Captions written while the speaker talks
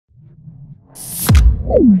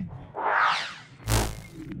Ladies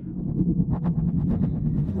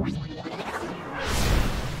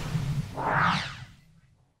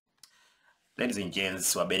and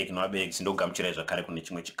gents, wabereki nowabereki ndokugamuchirai zvakare kune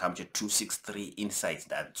chimwe chikamu che263 insights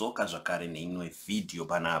ndadzoka zvakare neimwe vhidhiyo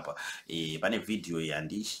panapa. Pane vhidhiyo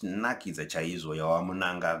yandinakidza chaizvo yawa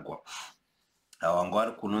Mnangagwa wanga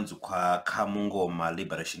vari kunonzi kwaKamungoma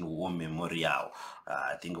Liberation War Memorial.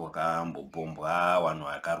 I think wakambobombwa vanhu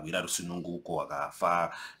vakarwira rusununguko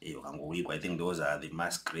vakafa vakangowigwa. I think those are the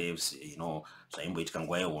mass graves, you know, zvaimboitika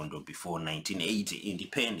nguva yehondo before 1980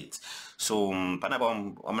 independence. So panapa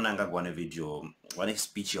Mnangagwa nevideo vane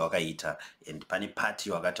speech yawakaita, and pane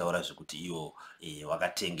party wakataura zvekuti iwo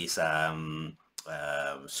wakatengesa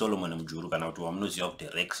Solomon Mujuru kana kuti wamunoziva kuti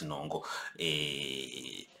Rex Nhongo.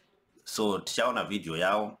 So tichaona video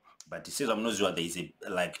yao, but it says there is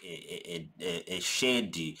a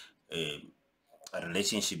shared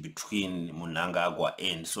relationship between Mnangagwa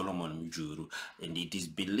and Solomon Mujuru, and it is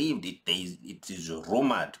believed it is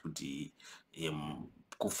rumored kuti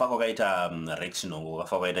kufa kwakaita Rex Nhongo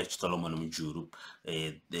kufa kwakaita Solomon Mujuru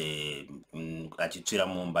achitsvira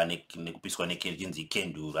mumba nekupiswa nechinzi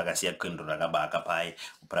kendu vakasiya kendu rakabaka pai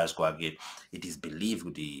kupurazi kwake. It is believed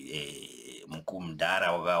kuti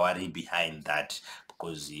Mdara wari behind that,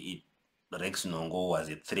 because Rex Nhongo was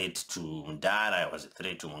a threat to Mdara, was a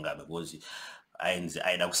threat to Mugabe, because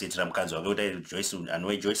aida kusetera mukadzi wake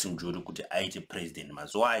Joyce Mujuru kuti aite president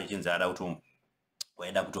mazuva achinzi ada kuti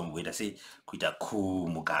waida kutomboita sei kuita ku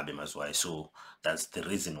Mugabe mazuva. So that's the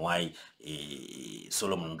reason why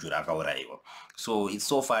Solomon Mujuru akauraiwa. So it's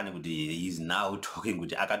so funny kuti he is now talking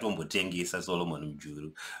kuti akatombotengesa Solomon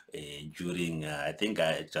Mujuru during I think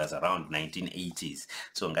it was around 1980s.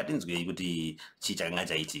 So ngatinzwe kuti chichakanga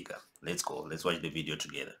chaitika. Let's go, let's watch the video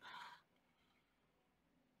together.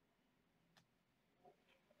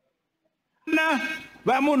 Na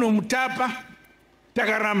vamunhu mutapa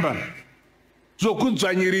takaramba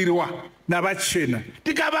zokunzvanyirirwa navachena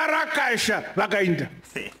tikabarakasha vakainda.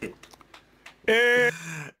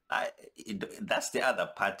 That's the other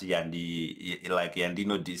party, and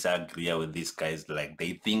yandino disagree with these guys. Like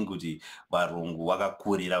they think kuti varungu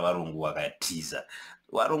vakakurira varungu vakatiza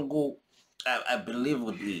varungu. I believe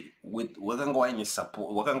with wakangwa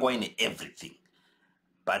support wakangwa in everything,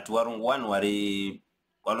 but varungu one wari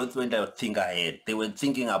think ahead. They were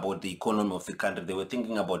thinking about the economy of the country. They were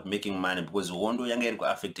thinking about making money, because Wondo Yange could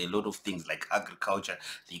affect a lot of things like agriculture,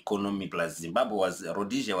 the economy, plus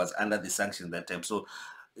Rhodesia was under the sanctions that time. So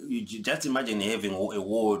you just imagine having a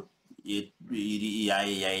war.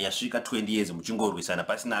 Yasvika 20 years muchingorwisana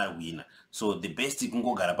pasina wina. So the best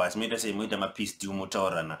kungogara pasi moita sei moita mapeace deal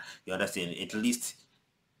motaurana, you understand, at least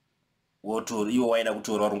iwo waida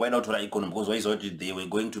kutora varungu vaida kutora economy, because waiziva kuti they were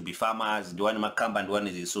going to be farmers, ndiwani makamba ndiwani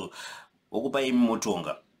izi. So okupa imi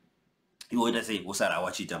motonga iwo waita sei kusara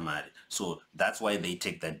wachita mari. So that's why they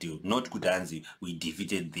take that deal, not kuti hanzi we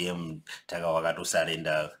defeated them taka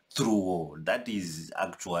wakatosurrender through war. That is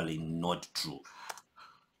actually not true.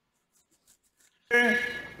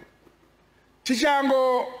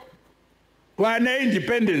 Tichango wane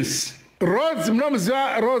independence roads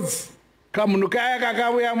mnomuziva roads kamunhu kaya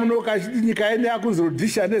kakauya muno kachiti nyika yene yakunzi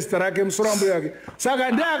Rhodesia nezita rake musurambo yake,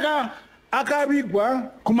 saka ndiye akavigwa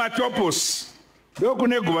kumatopos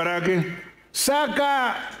ndokune guva rake.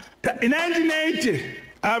 Saka in 1980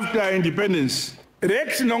 after independence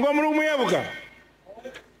Rex Nhongo muri kumuyevuka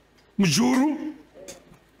Mujuru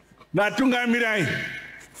natungamirai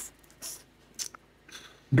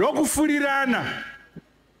ndokufurirana,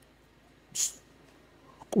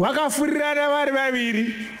 vakafurirana vari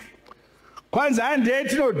vaviri. Kwanza handei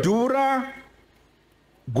tinodhura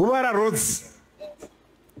guva raRhodes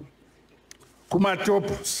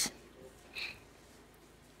kumatopos,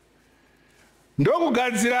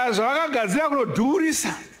 ndokugadzira zvavakagadzira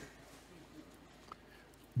kunodhurisa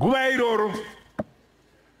guva iroro.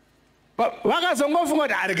 Vakazongofunga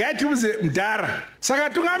kuti harigai tiuze Mdara, saka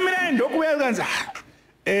tungamirai ndokuuya kanzi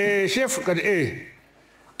chef kati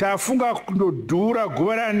tafunga kundodhura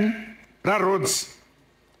guva rani raRhodes.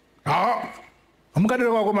 Hamukatore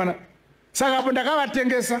vakomana, saka apo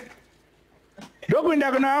ndakavatengesa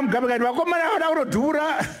ndokuenda kuna Mugabe kati vakomana vada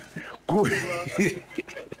kunodhura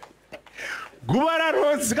guva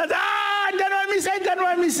raRhodes. Kati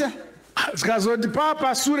ndanovamisa zikazoti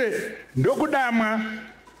pasure ndokudamwa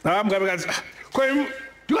Mugabe kati koim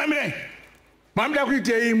tungamirai mamuda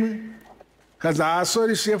kuitei imwe. Kaza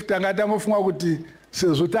sorry chef, tanga tangofunga kuti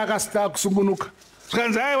sezvo takasita kusungunuka.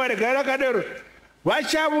 Skanzi aiwa regai rakadero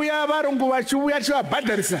vachavuya varungu vachivuya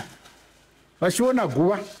tivabhadharisa vachiona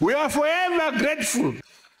guva. We are forever grateful.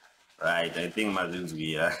 Right, I think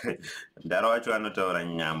mazvinzwira ndaro wacho anotaura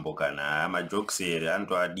nyambo kana majokiseri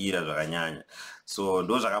anotoadira zvakanyanya, so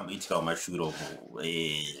ndo zvakamboitikawo mashure umu.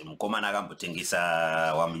 Mukomana akambotengesa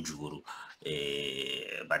waMujuru,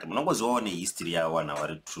 but munongozivawo nehistory yavo vanhu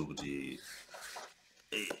vari true kuti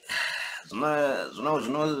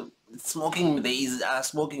smoking, there is a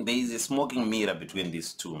smoking mirror between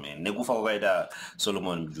these two, man. Nekufa kwakaita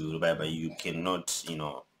Solomon Mujuru baba, you cannot, you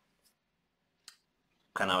know,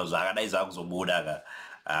 kana zvakadai zvakuzobuda ka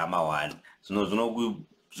amawani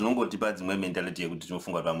zvinongotipa dzimwe mentality yekuti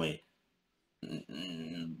tinofunga pamwe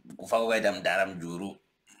kufa kwakaita mudhara Mujuru,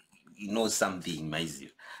 he knows something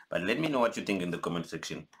maiziva. But let me know what you think in the comment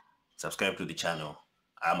section. Subscribe to the channel.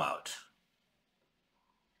 I'm out.